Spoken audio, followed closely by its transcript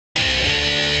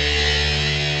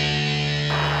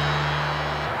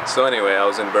So anyway, I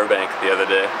was in Burbank the other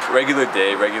day. Regular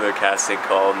day, regular casting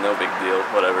call, no big deal,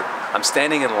 whatever. I'm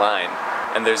standing in line,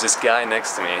 and there's this guy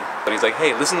next to me, but he's like,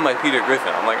 hey, listen to my Peter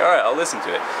Griffin. I'm like, alright, I'll listen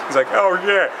to it. He's like, oh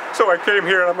yeah, so I came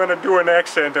here and I'm gonna do an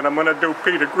accent and I'm gonna do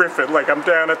Peter Griffin, like I'm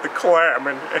down at the Clam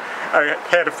and I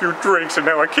had a few drinks and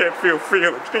now I can't feel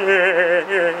feelings.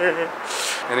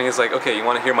 And he's like, okay, you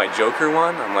wanna hear my Joker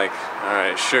one? I'm like,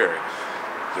 alright, sure.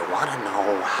 You wanna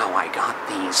know how I got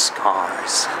these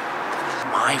scars?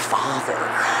 My father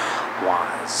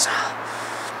was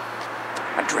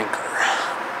a drinker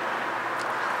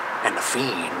and a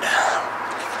fiend.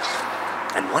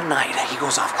 And one night, he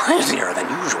goes off crazier than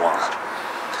usual.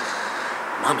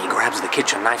 Mommy grabs the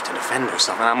kitchen knife to defend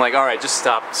herself, And I'm like, alright, just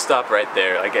stop right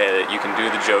there. I get it, you can do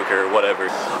the Joker, whatever.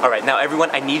 Alright, now everyone,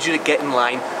 I need you to get in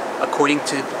line according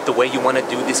to the way you want to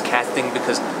do this casting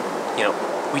because, you know,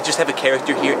 we just have a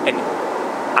character here and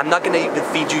I'm not gonna even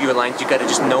feed you your lines, you gotta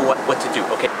just know what to do,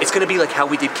 okay? It's gonna be like how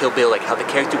we did Kill Bill, like how the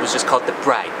character was just called the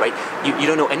Bride, right? You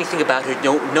don't know anything about her,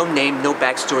 no name, no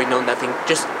backstory, no nothing,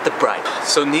 just the Bride.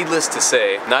 So needless to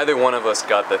say, neither one of us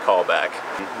got the call back.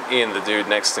 Ian, the dude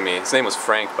next to me, his name was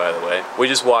Frank, by the way. We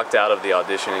just walked out of the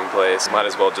auditioning place. Might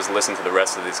as well just listen to the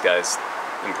rest of these guys'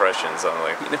 impressions. I'm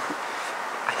like, you know,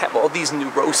 I have all these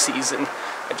neuroses and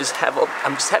I'm just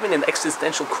having an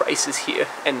existential crisis here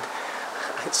and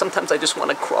sometimes I just want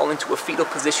to crawl into a fetal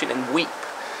position and weep.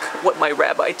 What my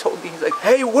rabbi told me, he's like,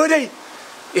 hey Woody,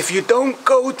 if you don't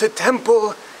go to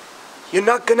temple, you're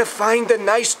not gonna find a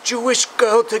nice Jewish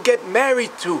girl to get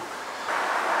married to.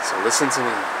 so listen to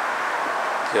me.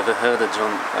 Have you ever heard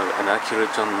an accurate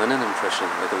John Lennon impression,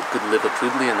 like a good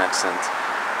Liverpudlian accent?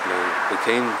 You know, we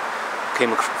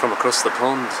came from across the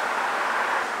pond.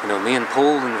 You know, me and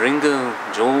Paul and Ringo,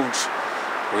 George,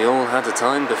 we all had a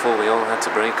time before we all had to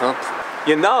break up.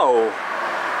 You know,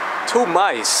 2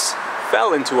 mice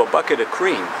fell into a bucket of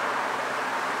cream.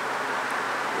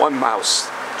 1 mouse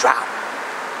drowned.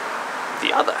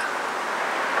 The other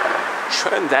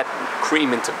churned that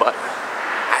cream into butter.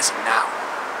 As of now,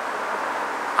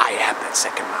 I am that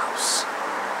second mouse.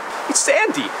 It's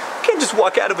Sandy. You can't just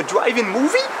walk out of a drive-in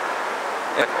movie.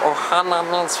 Ohana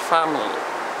means family.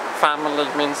 Family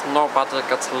means nobody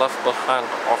gets left behind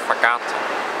or forgotten.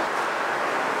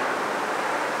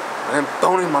 I'm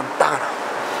Tony Montana.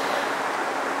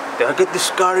 Did I get this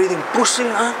scar-eating pussy,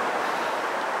 huh?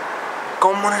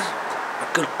 Communist? I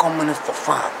kill communists for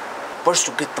fun. First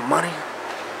you get the money,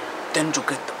 then you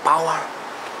get the power,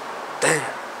 then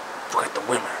you get the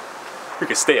women. We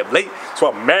can stay up late,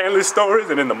 swap manly stories,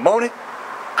 and in the morning,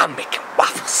 I'm making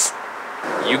waffles.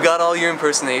 You got all your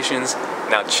impersonations,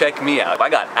 now check me out. I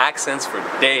got accents for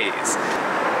days.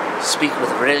 Speak with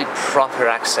a really proper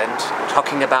accent,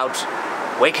 talking about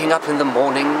waking up in the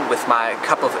morning with my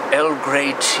cup of Earl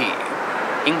Grey tea.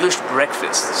 English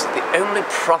breakfast is the only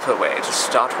proper way to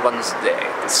start one's day.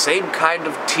 The same kind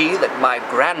of tea that my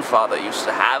grandfather used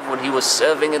to have when he was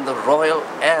serving in the Royal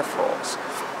Air Force.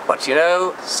 But you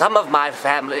know, some of my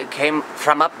family came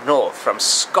from up north, from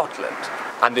Scotland.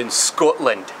 And in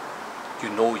Scotland, you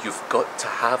know you've got to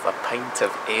have a pint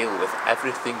of ale with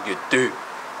everything you do.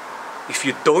 If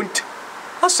you don't,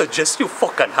 I suggest you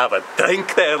fucking have a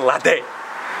drink there, laddie.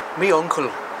 Me uncle,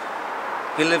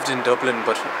 he lived in Dublin,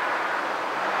 but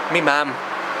me mam,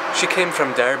 she came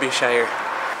from Derbyshire.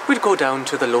 We'd go down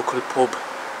to the local pub,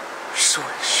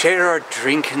 share our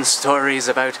drinking stories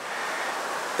about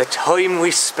the time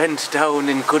we spent down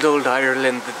in good old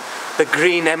Ireland, the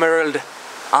Green Emerald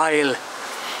Isle.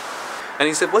 And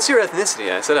he said, what's your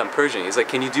ethnicity? I said, I'm Persian. He's like,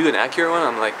 can you do an accurate one?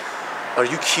 I'm like, are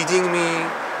you kidding me?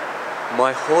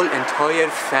 My whole entire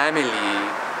family,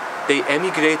 they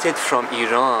emigrated from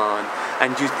Iran,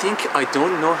 and you think I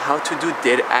don't know how to do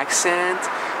their accent?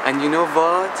 And you know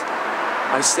what?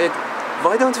 I said,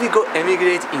 why don't we go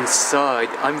emigrate inside?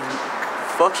 I'm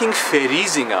fucking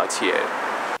freezing out here.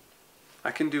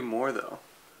 I can do more though.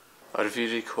 Are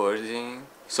we recording?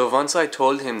 So once I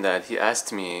told him that, he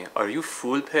asked me, are you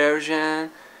full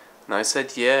Persian? And I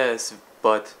said yes,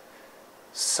 but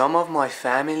some of my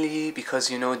family,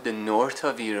 because you know the north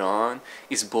of Iran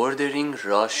is bordering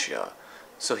Russia.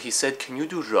 So he said, can you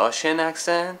do Russian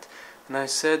accent? And I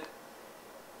said,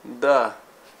 duh,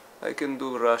 I can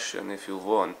do Russian if you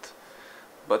want.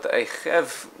 But I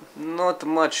have not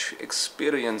much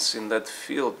experience in that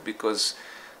field because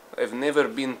I've never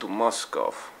been to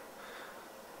Moscow.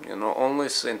 You know, only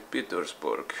St.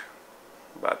 Petersburg.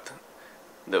 But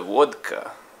the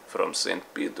vodka from St.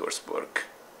 Petersburg,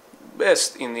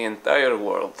 best in the entire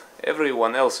world.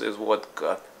 Everyone else's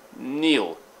vodka,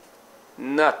 nil.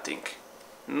 Nothing.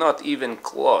 Not even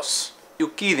close. You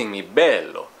kidding me,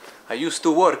 bello? I used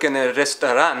to work in a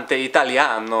ristorante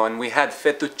italiano and we had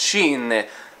fettuccine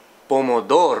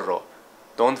pomodoro.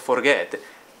 Don't forget,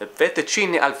 the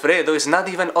fettuccine Alfredo is not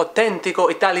even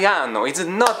autentico Italiano. It's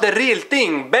not the real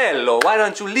thing, bello. Why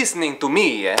aren't you listening to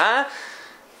me, huh?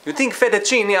 You think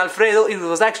fettuccine Alfredo it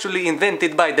was actually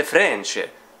invented by the French?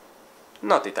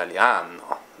 Not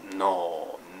Italiano.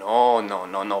 No, no, no,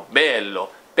 no, no, bello.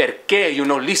 Perché you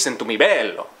don't listen to me,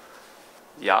 bello?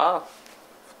 Yeah,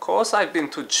 of course I've been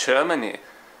to Germany.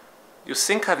 You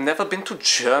think I've never been to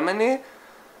Germany?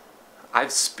 I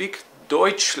speak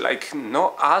Deutsch like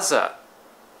no other.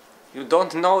 You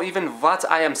don't know even what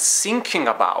I am thinking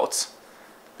about.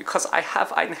 Because I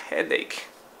have a headache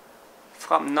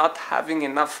from not having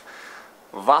enough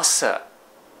Wasser.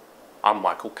 I'm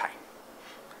Michael Caine.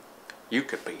 You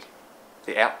could be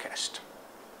the outcast.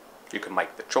 You can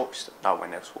make the choice that no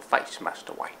one else will face,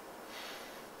 Master Wayne.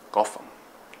 Gotham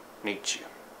needs you.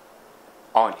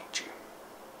 I need you.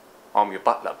 I'm your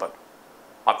butler, but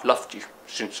I've loved you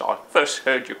since I first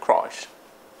heard your cries.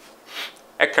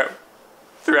 Echo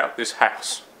throughout this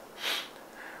house.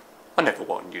 I never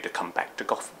wanted you to come back to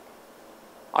Gotham.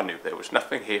 I knew there was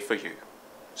nothing here for you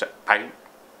except pain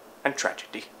and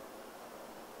tragedy.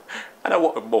 And I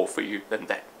wanted more for you than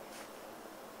that.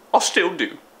 I still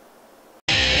do.